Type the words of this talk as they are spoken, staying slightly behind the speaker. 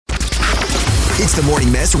It's the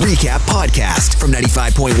Morning Mess Recap Podcast from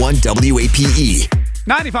 95.1 WAPE.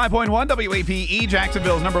 95.1 WAPE,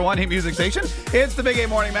 Jacksonville's number one hit music station. It's the Big A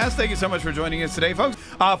Morning Mess. Thank you so much for joining us today, folks.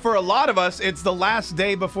 For a lot of us, it's the last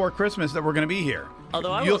day before Christmas that we're going to be here.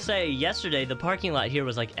 Although I will say, yesterday, the parking lot here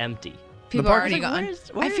was like empty. People are already gone.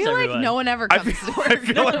 Where I is feel everyone? like no one ever comes to work. I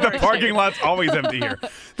feel like the parking lot's always empty here.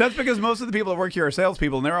 That's because most of the people that work here are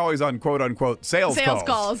salespeople, and they're always on quote-unquote sales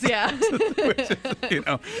calls, yeah. Which is,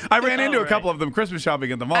 I ran into a couple of them Christmas shopping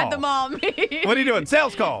at the mall. At the mall. What are you doing?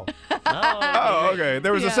 Sales call. Oh, okay.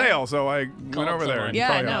 There was a sale, so I went over there. And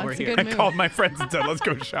Yeah, no, it's a good I move. called my friends and said, let's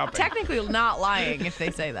go shopping. Technically not lying if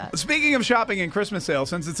they say that. Speaking of shopping and Christmas sales,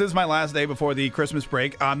 since this is my last day before the Christmas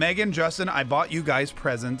break, Megan, Justin, I bought you guys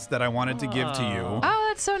presents that I wanted to give to you. Oh,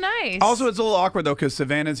 that's so nice. Also, it's a little awkward, though, because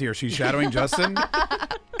Savannah's here. She's shadowing Justin.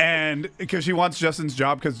 And because she wants Justin's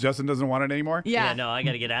job because Justin doesn't want it anymore. Yeah. No, I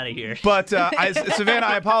got to get out of here. But, Savannah,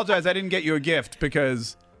 I apologize. I didn't get you a gift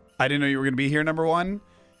because I didn't know you were going to be here, number one.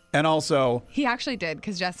 And also... He actually did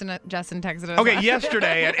because Justin texted us. Okay,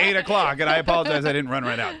 yesterday at 8 o'clock, and I apologize I didn't run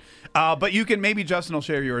right out. But you can, maybe Justin will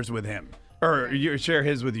share yours with him. Or you share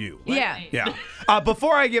his with you. Yeah. Yeah.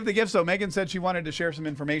 Before I give the gifts, though, Megan said she wanted to share some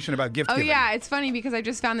information about gift giving. Oh, yeah. It's funny because I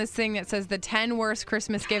just found this thing that says the 10 worst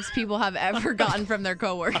Christmas gifts people have ever gotten from their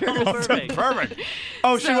coworkers. Perfect. Perfect.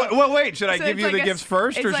 Oh, wait. Should I give you like the gifts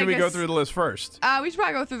first, or it's should we like go through the list first? We should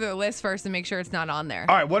probably go through the list first and make sure it's not on there.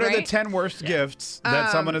 All right. What are the right? 10 worst gifts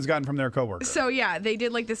that someone has gotten from their coworker? So, yeah, they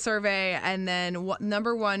did like the survey, and then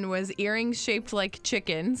number one was earrings shaped like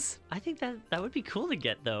chickens. I think that would be cool to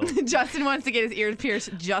get, though. Justin wants to get his ears pierced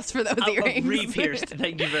just for those earrings. Re-pierced.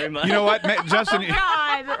 Thank you very much. You know what, Justin?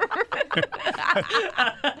 God.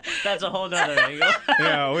 That's a whole nother angle.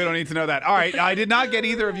 Yeah, we don't need to know that. All right. I did not get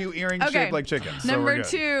either of you earrings shaped like chickens. So we're Number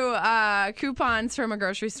good. 2, coupons from a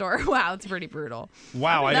grocery store. Wow, it's pretty brutal.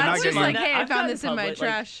 Wow, I did not That's get just you. like, hey, I I've found gotten this in my public,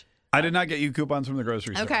 trash. I did not get you coupons from the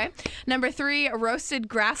grocery store. Okay. Number 3, roasted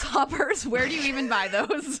grasshoppers. Where do you even buy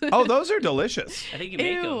those? Oh, those are delicious. I think you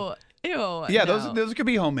make them. Ew. Yeah, no. those could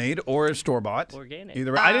be homemade or store-bought. Organic.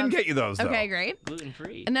 Either way. I didn't get you those, though. Okay, great.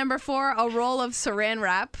 Gluten-free. And number 4, a roll of saran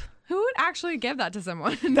wrap. Who would actually give that to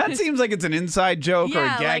someone? That seems like it's an inside joke or a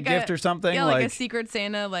Yeah, gag like gift or something. Yeah, like a Secret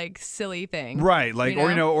Santa, like, silly thing. Right, like,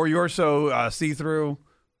 you know? or you're so see-through.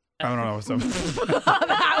 I don't know. that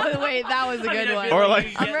was a good one. Or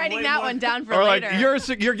like- I'm writing that one down for Or like,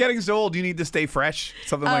 later. you're getting so old, you need to stay fresh.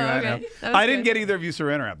 Something like that. okay. No. That was I didn't good. get either of you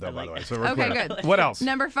saran wrap, though, by the way. So we're Okay, clear. good. What else?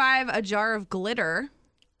 Number 5, a jar of glitter.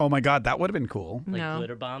 Oh, my God, that would have been cool. Like No.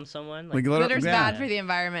 glitter bomb someone? Like Glitter's yeah. bad for the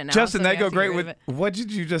environment now. Justin, so that we go have to great get rid with... of it. What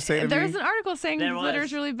did you just say to There me? was an article saying There was.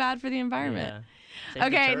 glitter's really bad for the environment. Yeah. Save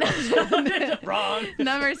Okay, the turtles. Wrong.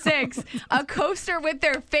 Number 6, a coaster with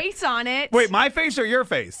their face on it. Wait, my face or your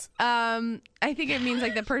face? I think it means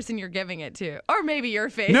like the person you're giving it to, or maybe your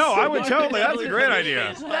face. No, I would totally. That's a great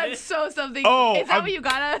idea. That's so something. Oh, is that I'm- what you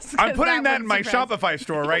got us? I'm 'Cause putting that in my wouldn't surprise Shopify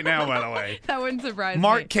store right now, by the way. That wouldn't surprise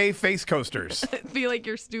Mark me. K face coasters. Be like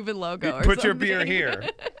your stupid logo. Or Put your something. beer here.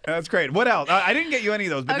 That's great. What else? I didn't get you any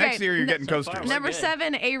of those, but Okay, next year you're getting so far, coasters. we're Number good.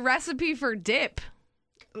 7, a recipe for dip.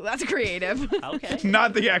 That's creative. Okay.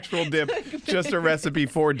 Not the actual dip, just a recipe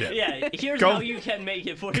for dip. Yeah, here's Go- how you can make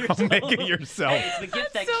it for Go yourself. make it yourself. Hey, it's the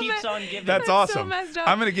gift that so keeps ma- on giving. That's so awesome. messed up.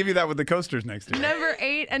 I'm going to give you that with the coasters next year. Number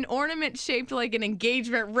 8, an ornament shaped like an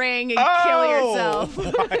engagement ring and Oh! kill yourself.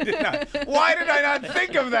 Why did I not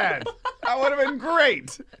think of that? That would have been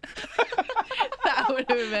great. That would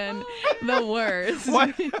have been the worst.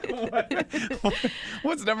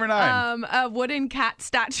 What's number 9? A wooden cat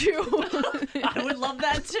statue. I would love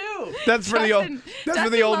that too. That's for the old. That's for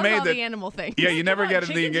the Justin old loves maid all that. the animal things. Yeah, you never Come on, get it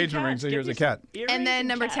in the chickens and engagement ring, cats. so Give here's me a cat. earrings And then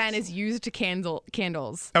number cats. 10 is used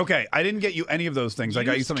candles. Okay, I didn't get you any of those things. I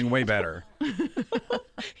got you something way better.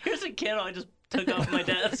 Here's a candle I just took off my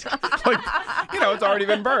desk. Like, it's already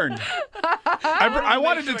been burned. I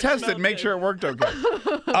wanted to sure it test it smelled and make good. sure it worked okay.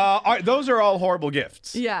 All right, those are all horrible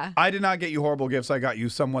gifts. Yeah. I did not get you horrible gifts. I got you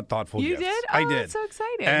somewhat thoughtful You gifts. did? I Oh, did. that's so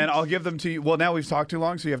exciting. And I'll give them to you. Well, now we've talked too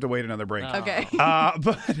long, so you have to wait another break. Okay.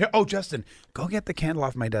 Justin, go get the candle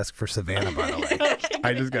off my desk for Savannah, by the way.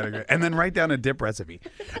 I just got to go. And then write down a dip recipe.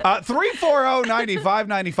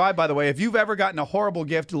 340-9595, by the way, if you've ever gotten a horrible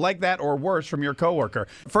gift like that or worse from your coworker.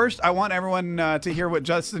 First, I want everyone to hear what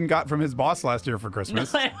Justin got from his boss last year for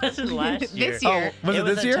Christmas. It wasn't last year. This year. Oh, was it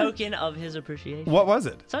was this a year? token of his appreciation. What was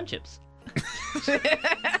it? Sun chips.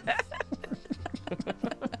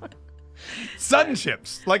 Sun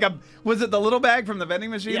chips. Was it the little bag from the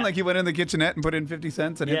vending machine? Yeah. Like he went in the kitchenette and put in 50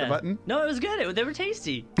 cents and hit the button? No, it was good. They were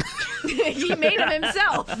tasty. He made them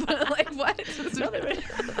himself. Like, what?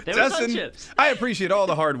 There were sun chips. I appreciate all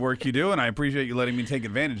the hard work you do, and I appreciate you letting me take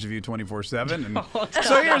advantage of you 24/7. And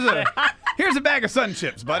so here's a bag of Sun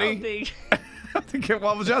Chips, buddy.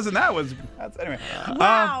 Well, Justin, anyway.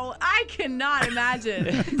 Wow, I cannot imagine.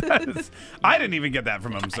 I didn't even get that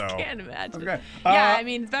from him, so. I can't imagine. Okay. Yeah, I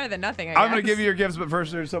mean, it's better than nothing, I guess. I'm going to give you your gifts, but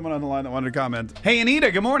first there's someone on the line that wanted to comment. Hey,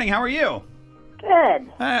 Anita, good morning. How are you? Good.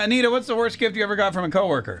 Anita, what's the worst gift you ever got from a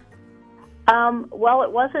coworker? Well,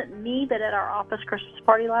 it wasn't me, but at our office Christmas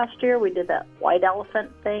party last year, we did that white elephant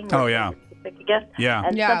thing. Oh, yeah. Pick a gift. Yeah.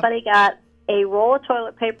 And somebody got a roll of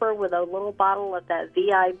toilet paper with a little bottle of that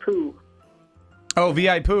VI poo. Oh,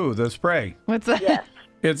 VI poo, the spray. What's that? Yes.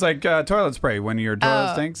 It's like toilet spray when your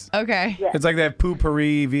toilet stinks. Okay. Yes. It's like they have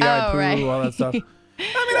poo-pourri, VI poo, right. all that stuff.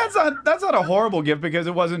 I mean, that's not a horrible gift because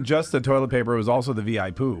it wasn't just the toilet paper; it was also the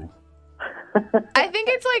VI poo. I think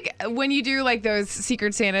it's like when you do like those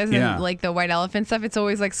Secret Santas and like the white elephant stuff, it's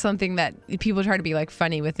always like something that people try to be like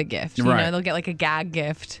funny with the gift. You know, they'll get like a gag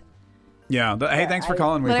gift. Yeah. Hey, thanks for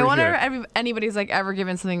calling. We but I appreciate wonder if anybody's like ever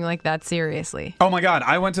given something like that seriously. Oh my God.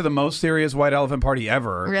 I went to the most serious white elephant party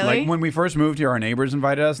ever. Really? Like when we first moved here, our neighbors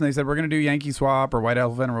invited us and they said, we're going to do Yankee Swap or white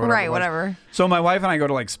elephant or whatever. Right, whatever. So my wife and I go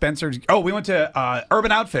to like Spencer's. Oh, we went to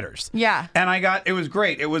Urban Outfitters. Yeah. And it was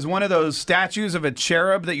great. It was one of those statues of a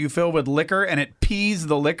cherub that you fill with liquor and it pees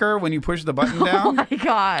the liquor when you push the button down. Oh my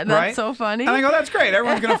God. That's so funny. And I go, that's great.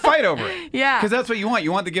 Everyone's going to fight over it. Yeah. Because that's what you want.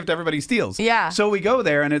 You want the gift everybody steals. Yeah. So we go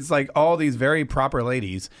there and it's like all these very proper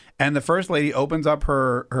ladies. And the first lady opens up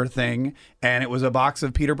her thing and it was a box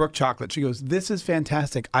of Peterbrook chocolate. She goes, this is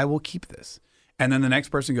fantastic. I will keep this. And then the next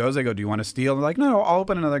person goes, they go, do you want to steal? And they're like, no, I'll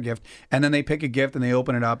open another gift. And then they pick a gift and they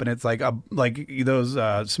open it up and it's like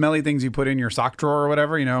those smelly things you put in your sock drawer or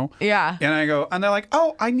whatever, you know? Yeah. And I go, and they're like,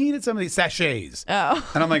 oh, I needed some of these sachets. Oh.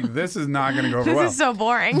 And I'm like, this is not going to go over well. This is so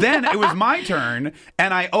boring. Then it was my turn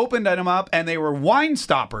and I opened them up and they were wine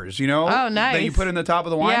stoppers, you know? Oh, nice. That you put in the top of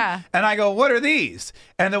the wine. Yeah. And I go, what are these?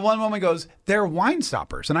 And the one woman goes, they're wine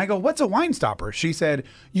stoppers. And I go, what's a wine stopper? She said,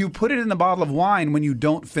 you put it in the bottle of wine when you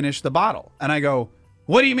don't finish the bottle. And I go,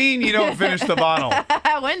 what do you mean you don't finish the bottle?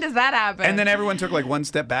 When does that happen? And then everyone took like one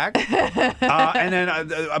step back. And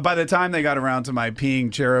then by the time they got around to my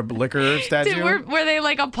peeing cherub liquor statue. Were they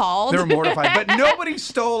like appalled? They were mortified. But nobody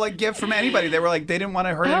stole a gift from anybody. They were like, they didn't want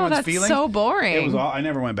to hurt anyone's that's feelings. So boring. It was I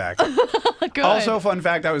never went back. Good. Also, fun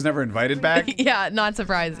fact, I was never invited back. Yeah, not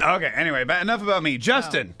surprising. Okay, anyway, but enough about me.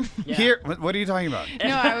 Justin, here, what are you talking about? No,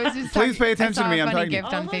 I was just Please pay attention to me. I'm talking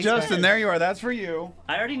gift on Facebook. Justin, there you are. That's for you.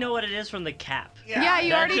 I already know what it is from the cap. Yeah,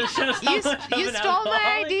 you already you stole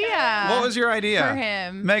my idea. What was your idea? For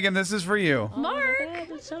him. Megan, this is for you. Mark.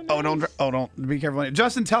 So nice. Don't be careful.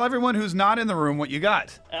 Justin, tell everyone who's not in the room what you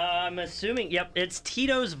got. I'm assuming, it's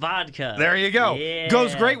Tito's vodka. There you go. Yeah.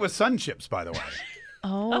 Goes great with Sun Chips, by the way.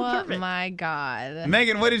 Oh my God.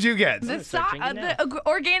 Megan, what did you get? The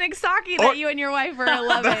organic sake that you and your wife are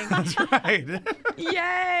loving. That's right.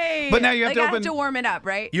 Yay. But now you have I to have to warm it up,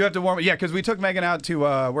 right? You have to warm it. Yeah, because we took Megan out to,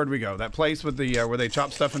 where'd we go? That place with the where they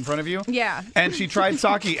chop stuff in front of you? Yeah. And she tried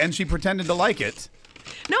sake and she pretended to like it.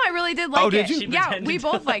 No, I really did like it. Oh, did you? Yeah, we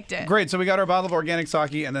both liked it. Great. So we got our bottle of organic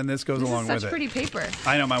sake, and then this goes along with it. Such pretty paper.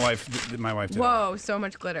 I know my wife did. Whoa, so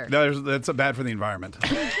much glitter. That's bad for the environment.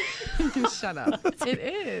 Shut up. It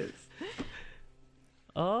is.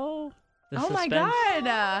 Oh. Oh my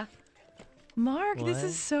God. Mark, this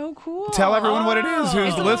is so cool. Tell everyone what it is. Who's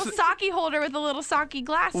it's a listening? little sake holder with a little sake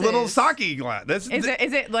glasses. Little sake glass. Is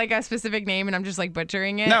it like a specific name and I'm just like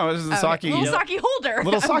butchering it? No, this is the sake. Little sake holder.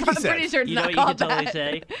 Little sake I'm set. pretty sure it's You not know what you called could totally that.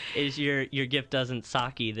 say is your gift doesn't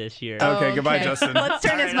sake this year. Okay, goodbye, Justin. Let's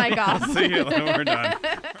turn his mic off. See you when we're done.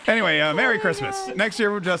 Anyway, Merry Christmas. Next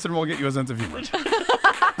year, Justin will get you a sense of humor.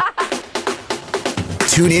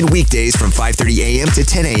 Tune in weekdays from 5:30 a.m. to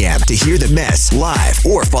 10 a.m. to hear the mess live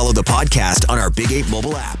or follow the podcast on our Big 8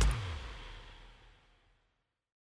 mobile app.